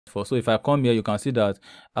So if I come here, you can see that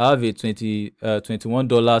I have a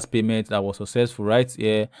 $21 payment that was successful right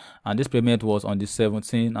here, and this payment was on the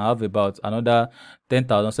 17th. I have about another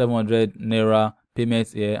 10,700 naira payment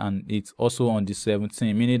here, and it's also on the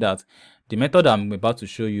 17th, meaning that the method I'm about to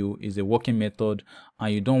show you is a working method,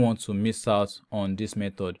 and you don't want to miss out on this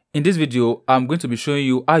method. In this video, I'm going to be showing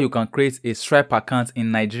you how you can create a Stripe account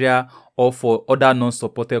in Nigeria or for other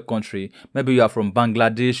non-supported country. Maybe you are from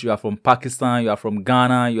Bangladesh, you are from Pakistan, you are from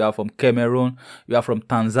Ghana, you are from Cameroon, you are from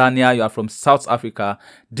Tanzania, you are from South Africa.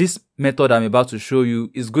 This method I'm about to show you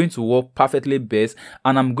is going to work perfectly best,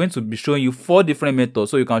 and I'm going to be showing you 4 different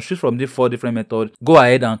methods, so you can choose from the 4 different methods. Go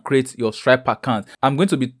ahead and create your Stripe account. I'm going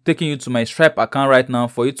to be taking you to my Stripe account right now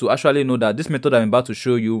for you to actually know that this method I'm about to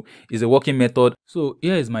show you is a working method. So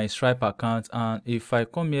here is my Stripe account, and if I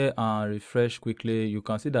come here and refresh quickly, you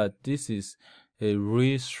can see that this is a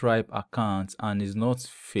real Stripe account and is not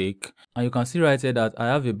fake. And you can see right here that I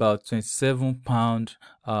have about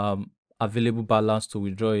 £27 available balance to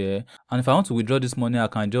withdraw here, and if I want to withdraw this money, I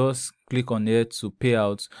can just click on here to pay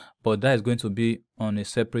out, but that is going to be on a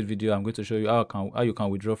separate video. I'm going to show you how you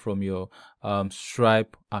can withdraw from your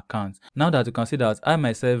Stripe account. Now that you can see that I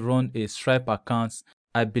myself run a Stripe account,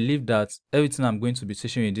 I believe that everything I'm going to be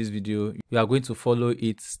teaching you in this video, you are going to follow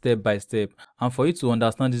it step by step. And for you to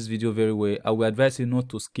understand this video very well, I will advise you not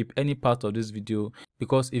to skip any part of this video,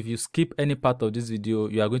 because if you skip any part of this video,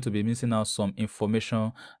 you are going to be missing out some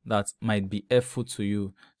information that might be helpful to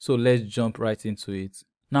you. So let's jump right into it.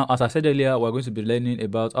 Now, as I said earlier, we're going to be learning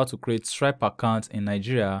about how to create Stripe accounts in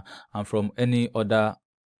Nigeria and from any other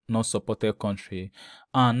non-supported country.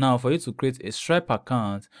 And now for you to create a Stripe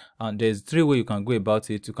account, and there's 3 ways you can go about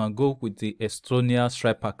it. You can go with the Estonia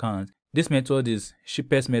Stripe account. This method is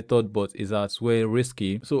cheapest method, but is as well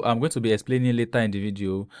risky, so I'm going to be explaining later in the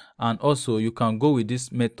video. And also you can go with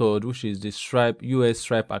this method, which is the US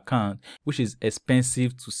Stripe account, which is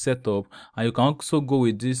expensive to set up. And you can also go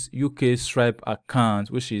with this UK Stripe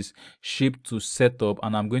account, which is cheap to set up,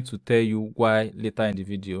 and I'm going to tell you why later in the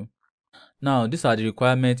video. Now, these are the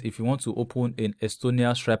requirements if you want to open an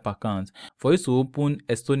Estonia Stripe account. For you to open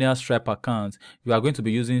Estonia Stripe account, you are going to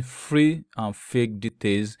be using free and fake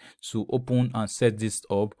details to open and set this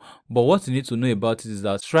up. But what you need to know about it is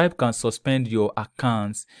that Stripe can suspend your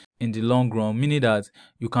accounts in the long run, meaning that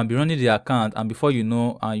you can be running the account, and before you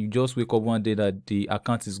know, and you just wake up one day that the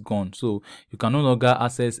account is gone. So you can no longer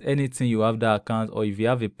access anything you have that account, or if you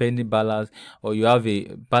have a pending balance or you have a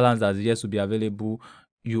balance that is yet to be available,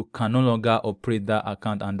 you can no longer operate that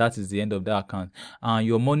account, and that is the end of that account, and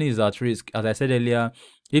your money is at risk. As I said earlier,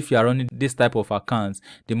 if you are running this type of account,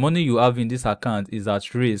 the money you have in this account is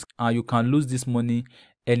at risk, and you can lose this money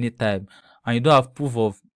anytime, and you don't have proof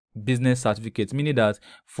of business certificate, meaning that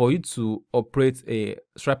for you to operate a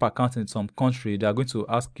Stripe account in some country, they are going to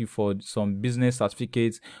ask you for some business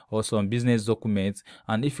certificates or some business documents,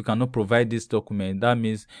 and if you cannot provide this document, that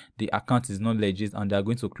means the account is not legit and they are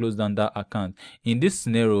going to close down that account. In this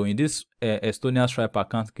scenario, in this Estonia Stripe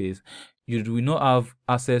account case, you will not have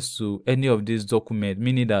access to any of these documents,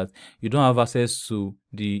 meaning that you don't have access to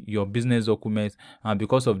your business documents, and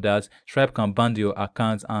because of that, Stripe can ban your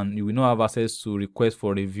account and you will not have access to request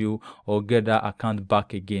for review or get that account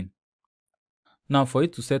back again. Now, for you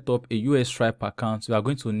to set up a US Stripe account, you are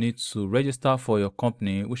going to need to register for your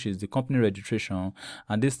company, which is the company registration,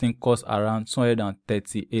 and this thing costs around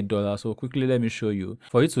 $238. So quickly, let me show you.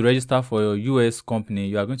 For you to register for your US company,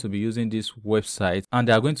 you are going to be using this website, and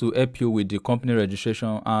they are going to help you with the company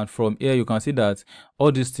registration. And from here, you can see that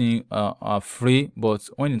all these things are free, but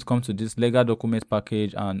when it comes to this legal documents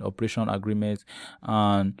package and operation agreement,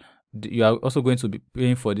 and you are also going to be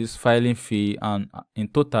paying for this filing fee, and in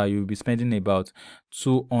total you will be spending about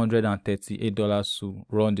 $238 to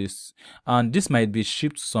run this. And this might be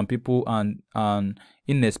cheap to some people and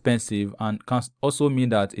inexpensive, and can also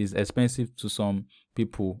mean that it's expensive to some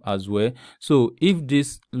people as well. So if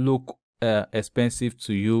this look expensive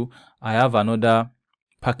to you, I have another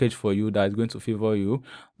package for you that is going to favor you.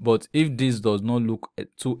 But if this does not look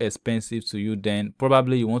too expensive to you, then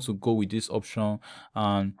probably you want to go with this option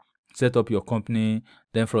and set up your company.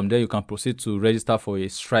 Then from there you can proceed to register for a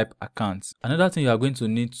Stripe account. Another thing you are going to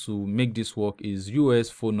need to make this work is US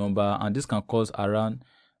phone number, and this can cost around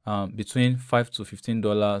between $5 to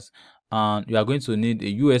 $15, and you are going to need a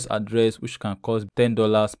US address, which can cost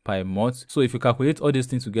 $10 per month. So if you calculate all these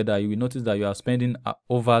things together, you will notice that you are spending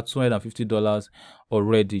over $250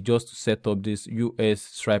 already just to set up this US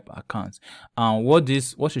Stripe account. And what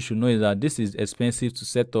you should know is that this is expensive to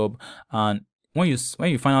set up, and when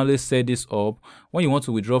you finally set this up, when you want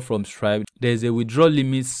to withdraw from Stripe, there's a withdrawal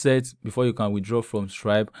limit set before you can withdraw from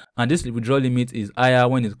Stripe, and this withdrawal limit is higher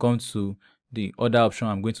when it comes to the other option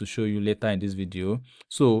I'm going to show you later in this video.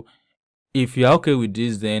 So if you're okay with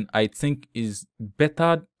this, then I think is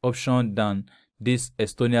better option than this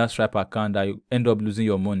Estonia Stripe account that you end up losing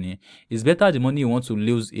your money. It's better the money you want to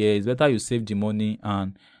lose here. It's better you save the money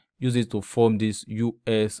and use it to form this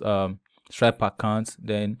US Stripe account.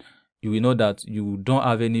 Then you will know that you don't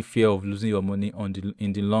have any fear of losing your money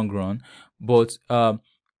in the long run. But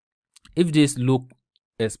if this look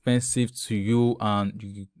expensive to you and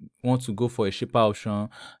you want to go for a cheaper option,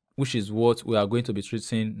 which is what we are going to be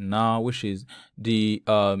treating now, which is the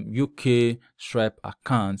UK Stripe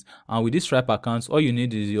account. And with this Stripe account, all you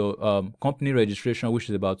need is your company registration, which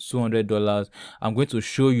is about $200. I'm going to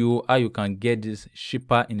show you how you can get this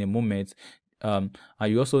cheaper in a moment. And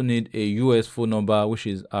you also need a US phone number, which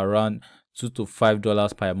is around $2 to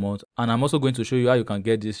 $5 per month. And I'm also going to show you how you can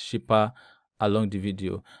get this cheaper along the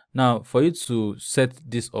video. Now, for you to set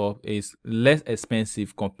this up is less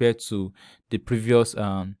expensive compared to the previous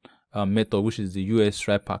method, which is the US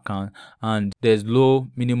Stripe account, and there's low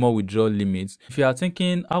minimum withdrawal limits. If you are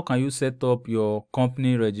thinking how can you set up your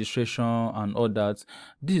company registration and all that,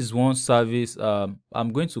 this is one service.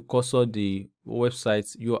 I'm going to cursor the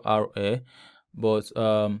website URL, but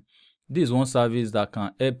this is one service that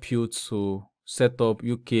can help you to set up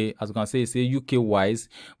UK. As you can say, it's a UK wise,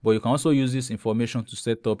 but you can also use this information to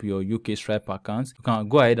set up your UK Stripe account. You can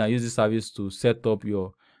go ahead and use this service to set up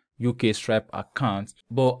your UK Stripe account,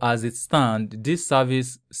 but as it stands, this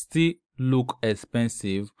service still look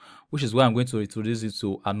expensive, which is why I'm going to introduce you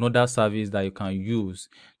to another service that you can use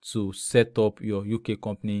to set up your UK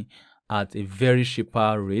company at a very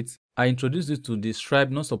cheaper rate. I introduced you to the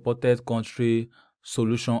Stripe not supported country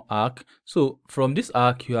solution arc. So from this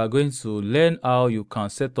arc, you are going to learn how you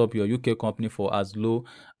can set up your UK company for as low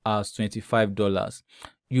as $25.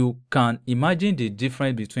 You can imagine the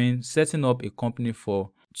difference between setting up a company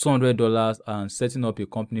for $200 and setting up a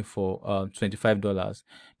company for $25,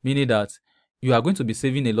 meaning that you are going to be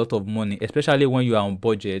saving a lot of money, especially when you are on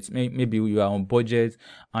budget. Maybe you are on budget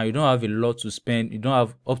and you don't have a lot to spend. You don't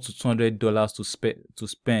have up to $200 to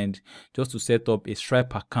spend just to set up a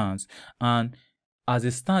Stripe account. And as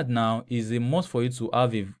it stands now, is a must for you to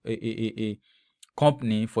have a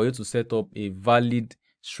company for you to set up a valid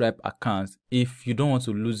Stripe account if you don't want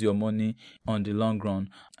to lose your money on the long run.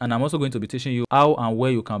 And I'm also going to be teaching you how and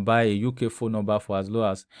where you can buy a UK phone number for as low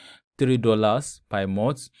as $3 per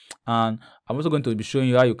month. And I'm also going to be showing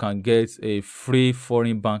you how you can get a free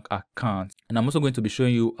foreign bank account. And I'm also going to be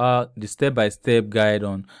showing you the step-by-step guide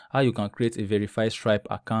on how you can create a verified Stripe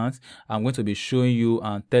account. I'm going to be showing you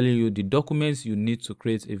and telling you the documents you need to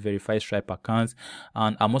create a verified Stripe account.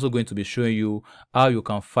 And I'm also going to be showing you how you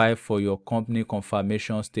can file for your company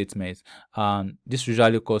confirmation statement. And this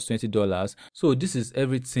usually costs $20. So this is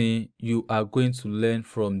everything you are going to learn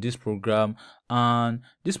from this program. And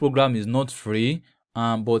this program is not free,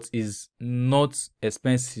 but is not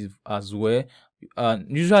expensive as well.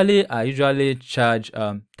 Usually I charge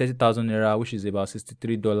 30,000 naira, which is about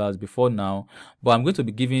 $63 before now, but I'm going to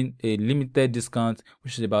be giving a limited discount,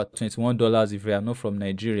 which is about $21 if you are not from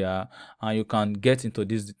Nigeria, and you can get into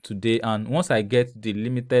this today. And once I get the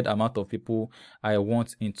limited amount of people I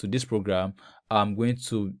want into this program, I'm going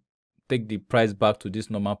to take the price back to this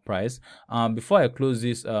normal price. Before I close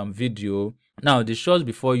this video, now the choice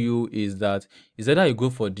before you is that is either you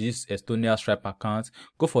go for this Estonia Stripe account,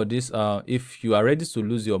 go for this if you are ready to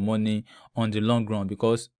lose your money on the long run,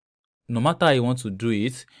 because no matter how you want to do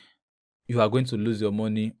it, you are going to lose your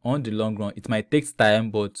money on the long run. It might take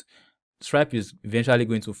time, but Stripe is eventually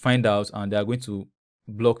going to find out and they are going to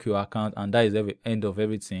block your account, and that is the end of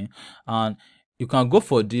everything. And you can go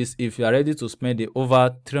for this if you are ready to spend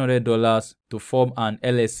over $300 to form an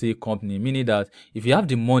LLC company, meaning that if you have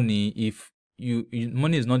the money, if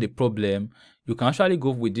money is not the problem, you can actually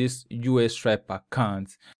go with this US Stripe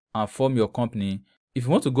account and form your company. If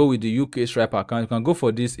you want to go with the UK Stripe account, you can go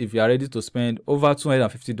for this if you are ready to spend over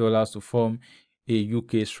 $250 to form a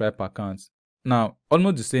UK Stripe account. Now,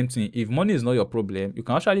 almost the same thing. If money is not your problem, you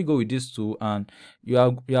can actually go with these two and you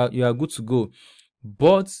are good to go.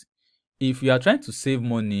 But if you are trying to save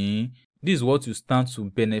money, this is what you stand to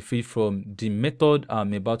benefit from. The method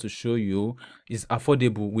I'm about to show you is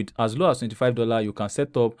affordable. With as low as $25, you can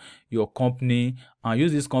set up your company and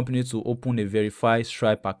use this company to open a verified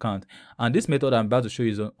Stripe account. And this method I'm about to show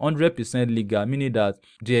you is 100% legal, meaning that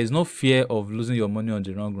there is no fear of losing your money on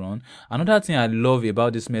the long run. Another thing I love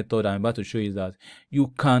about this method I'm about to show you is that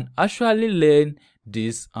you can actually learn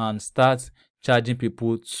this and start charging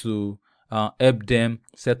people to help them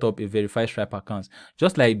set up a verified Stripe account.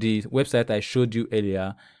 Just like the website I showed you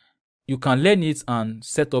earlier, you can learn it and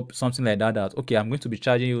set up something like that, okay, I'm going to be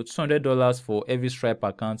charging you $200 for every Stripe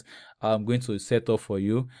account I'm going to set up for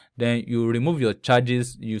you. Then you remove your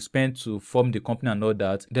charges you spend to form the company and all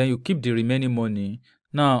that. Then you keep the remaining money.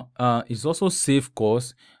 Now, it's also save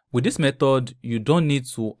cost. With this method, you don't need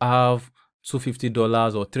to have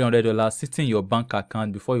 $250 or $300 sitting in your bank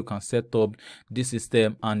account before you can set up this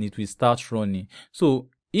system and it will start running. So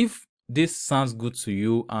if this sounds good to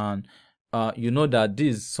you and you know that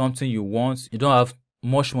this is something you want, you don't have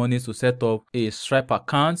much money to set up a Stripe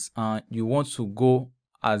account and you want to go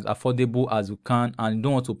as affordable as you can and you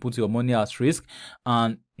don't want to put your money at risk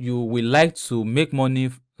and you will like to make money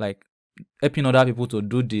like helping other people to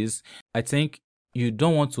do this, I think you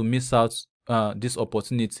don't want to miss out this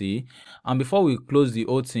opportunity. And before we close the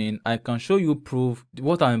whole thing, I can show you proof.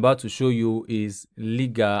 What I'm about to show you is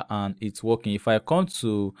legal and it's working. If I come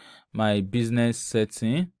to my business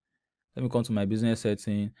setting, let me come to my business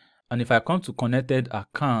setting, and if I come to connected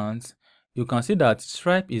accounts, you can see that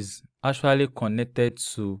Stripe is actually connected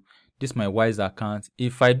to this my Wise account.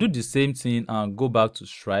 If I do the same thing and go back to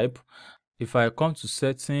Stripe, if I come to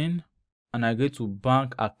setting and I go to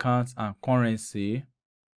bank accounts and currency,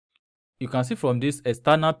 you can see from this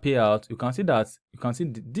external payout, you can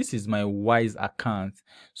see this is my Wise account.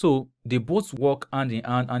 So they both work hand in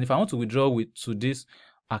hand, and if I want to withdraw to this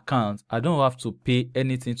account, I don't have to pay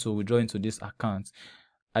anything to withdraw into this account.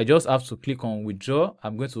 I just have to click on withdraw.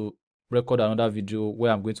 I'm going to record another video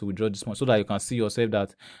where I'm going to withdraw this one so that you can see yourself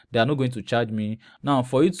that they are not going to charge me. Now,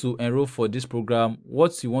 for you to enroll for this program,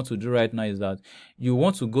 what you want to do right now is that you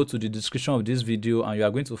want to go to the description of this video and you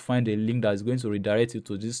are going to find a link that is going to redirect you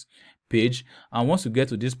to this page. And once you get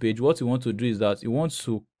to this page, what you want to do is that you want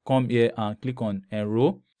to come here and click on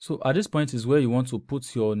enroll. So at this point is where you want to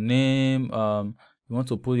put your name, you want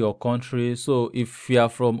to put your country. So if you are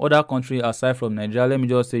from other country aside from Nigeria, let me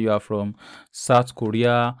just say you are from South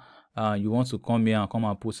Korea, you want to come here and come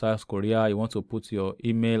and put South Korea. You want to put your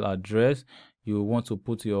email address, you want to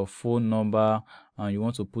put your phone number, and you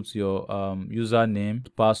want to put your username,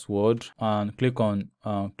 password, and click on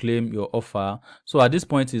claim your offer. So at this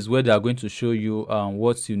point is where they are going to show you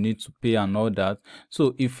what you need to pay and all that.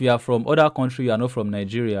 So if you are from other country, you are not from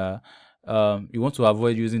Nigeria, you want to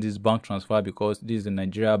avoid using this bank transfer because this is a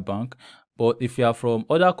Nigeria bank. But if you are from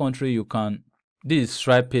other country, you can, this is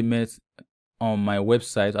Stripe payments on my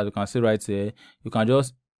website, as you can see right here. You can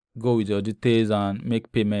just go with your details and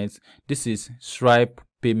make payments. This is Stripe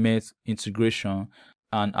payments integration,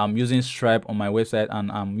 and I'm using Stripe on my website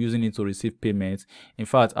and I'm using it to receive payments. In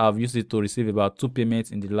fact, I've used it to receive about 2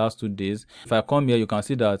 payments in the last 2 days. If I come here, you can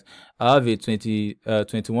see that I have a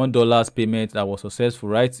 $21 payment that was successful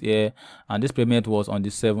right here, and this payment was on the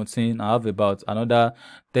 17th. I have about another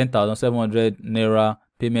 10,700 naira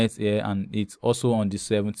payments here, and it's also on the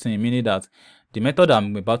 17th, meaning that the method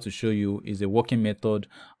I'm about to show you is a working method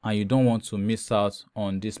and you don't want to miss out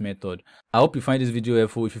on this method. I hope you find this video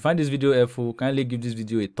helpful. If you find this video helpful, kindly give this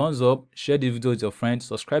video a thumbs up, share this video with your friends,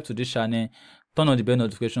 subscribe to this channel, turn on the bell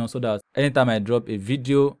notification so that anytime I drop a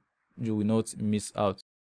video, you will not miss out.